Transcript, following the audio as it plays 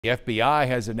The FBI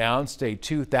has announced a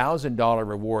 $2,000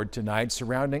 reward tonight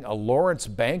surrounding a Lawrence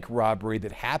bank robbery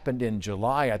that happened in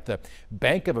July at the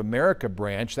Bank of America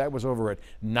branch. That was over at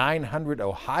 900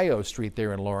 Ohio Street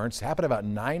there in Lawrence. It happened about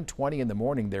 9:20 in the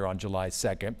morning there on July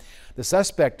 2nd. The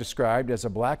suspect, described as a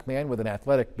black man with an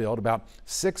athletic build, about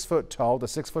 6 foot tall to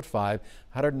 6'5",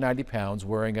 190 pounds,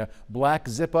 wearing a black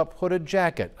zip-up hooded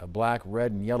jacket, a black,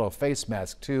 red, and yellow face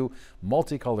mask too,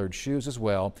 multicolored shoes as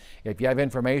well. If you have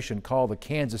information, call the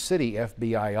Kansas City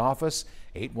FBI office,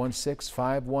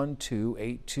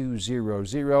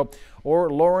 816-512-8200, or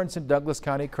Lawrence and Douglas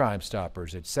County Crime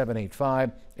Stoppers at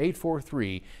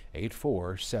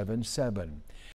 785-843-8477.